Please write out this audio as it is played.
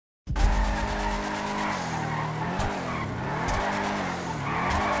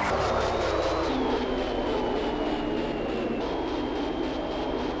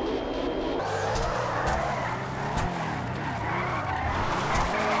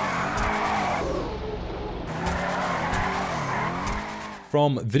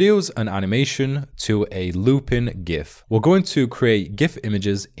From videos and animation to a looping GIF, we're going to create GIF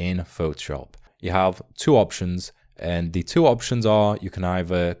images in Photoshop. You have two options, and the two options are you can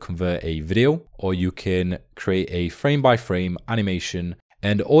either convert a video or you can create a frame by frame animation.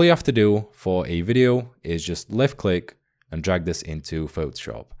 And all you have to do for a video is just left click and drag this into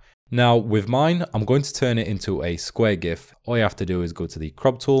Photoshop. Now with mine, I'm going to turn it into a square GIF. All you have to do is go to the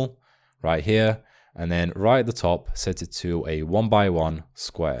crop tool right here, and then right at the top, set it to a 1x1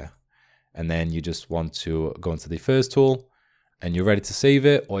 square. And then you just want to go into the first tool and you're ready to save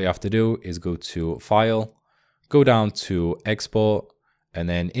it. All you have to do is go to File, go down to Export, and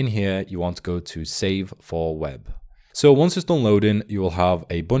then in here, you want to go to Save for Web. So once it's done loading, you will have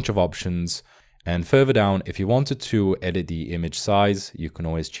a bunch of options. And further down, if you wanted to edit the image size, you can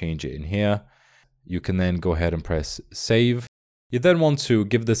always change it in here. You can then go ahead and press Save. You then want to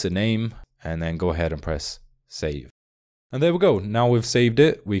give this a name and then go ahead and press Save. And there we go. Now we've saved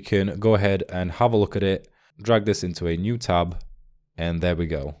it. We can go ahead and have a look at it, drag this into a new tab, and there we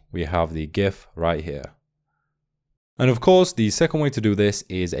go. We have the GIF right here. And of course, the second way to do this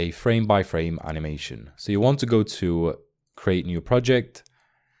is a frame by frame animation. So you want to go to Create New Project,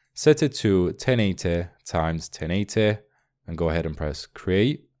 set it to 1080 times 1080, and go ahead and press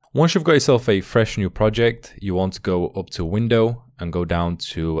Create. Once you've got yourself a fresh new project, you want to go up to Window and go down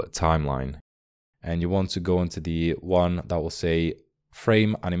to Timeline. And you want to go into the one that will say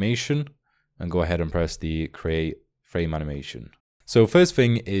Frame Animation and go ahead and press the Create Frame Animation. So first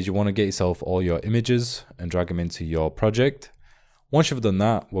thing is you want to get yourself all your images and drag them into your project. Once you've done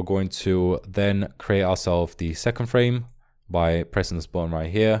that, we're going to then create ourselves the second frame by pressing this button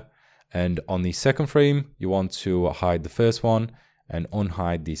right here. And on the second frame, you want to hide the first one and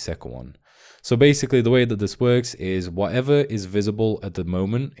unhide the second one. So basically the way that this works is whatever is visible at the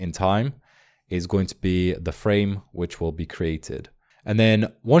moment in time is going to be the frame which will be created. And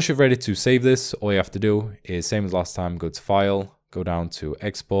then once you're ready to save this, all you have to do is same as last time, go to File, go down to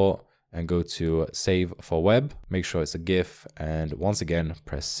Export and go to Save for Web. Make sure it's a GIF and once again,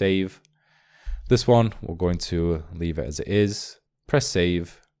 press Save. This one, we're going to leave it as it is. Press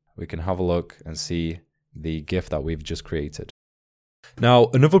Save. We can have a look and see the GIF that we've just created. Now,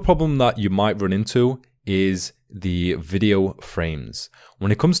 another problem that you might run into is the video frames.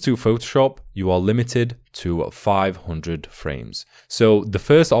 When it comes to Photoshop, you are limited to 500 frames. So the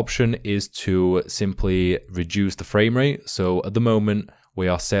first option is to simply reduce the frame rate. So at the moment, we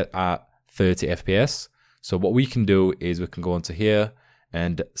are set at 30 FPS. So what we can do is we can go into here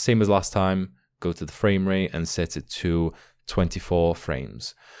and same as last time, go to the frame rate and set it to 24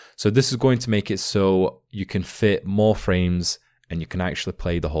 frames. So this is going to make it so you can fit more frames and you can actually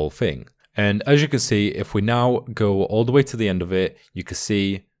play the whole thing. And as you can see, if we now go all the way to the end of it, you can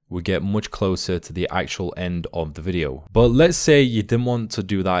see we get much closer to the actual end of the video. But let's say you didn't want to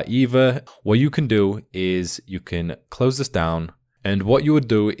do that either. What you can do is you can close this down. And what you would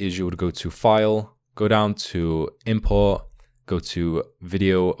do is you would go to File, go down to Import, go to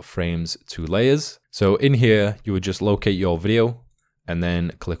Video Frames to Layers. So in here, you would just locate your video and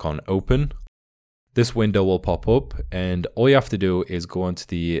then click on Open. This window will pop up and all you have to do is go into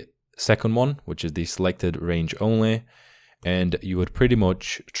the second one, which is the selected range only. And you would pretty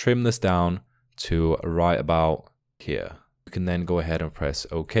much trim this down to right about here. You can then go ahead and press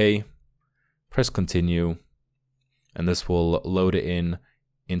OK, press Continue, and this will load it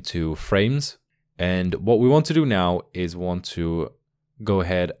into frames. And what we want to do now is we want to go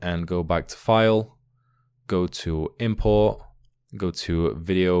ahead and go back to File, go to Import, go to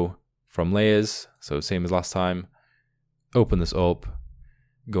Video from Layers. So same as last time, open this up,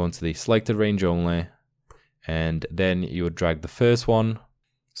 go into the selected range only, and then you would drag the first one.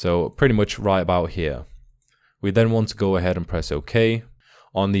 So pretty much right about here. We then want to go ahead and press OK.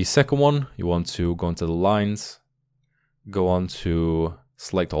 On the second one, you want to go into the lines, go on to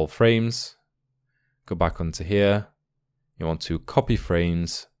select all frames, go back onto here. You want to copy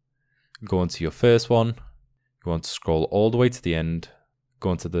frames, go into your first one. You want to scroll all the way to the end,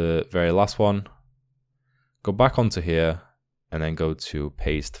 go into the very last one, go back onto here, and then go to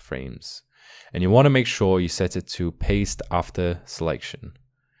paste frames. And you want to make sure you set it to paste after selection.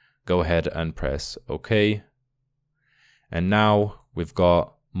 Go ahead and press OK. And now we've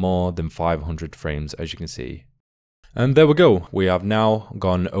got more than 500 frames, as you can see. And there we go. We have now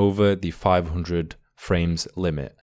gone over the 500 frames limit.